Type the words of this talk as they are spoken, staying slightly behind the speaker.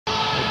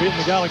beating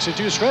the Galaxy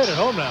 2 straight at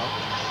home now.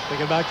 They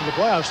get back to the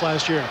playoffs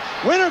last year.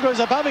 Winner goes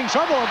up having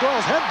trouble on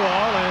Doyle's head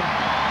ball and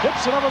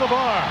hips it over the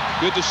bar.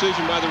 Good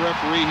decision by the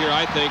referee here,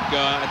 I think.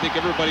 I think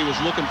everybody was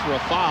looking for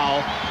a foul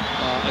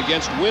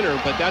against Winner,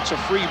 but that's a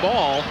free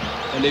ball,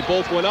 and they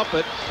both went up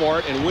for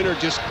it, and Winner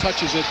just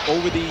touches it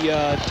over the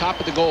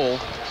top of the goal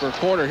for a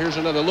corner. Here's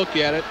another look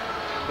at it.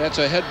 That's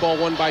a head ball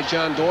won by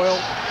John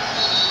Doyle.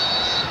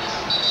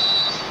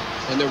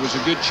 And there was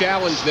a good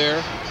challenge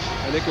there.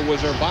 I think it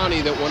was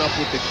Urbani that went up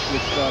with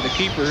the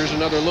keeper. Here's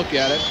another look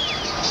at it.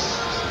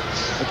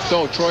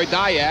 So Troy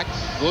Dyack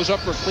goes up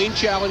for a clean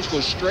challenge,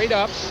 goes straight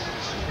up,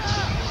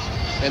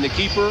 and the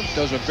keeper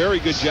does a very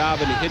good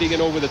job in hitting it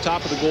over the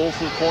top of the goal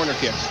for a corner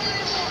kick.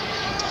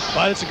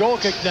 But it's a goal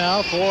kick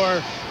now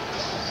for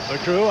the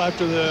Crew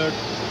after the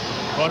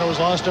corner was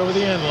lost over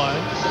the end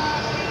line.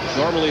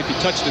 Normally, if you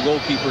touch the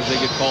goalkeepers, they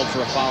get called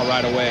for a foul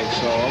right away.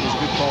 So it was a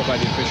good call by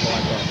the official,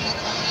 I thought.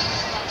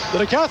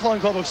 The Decathlon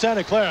Club of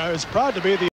Santa Clara is proud to be the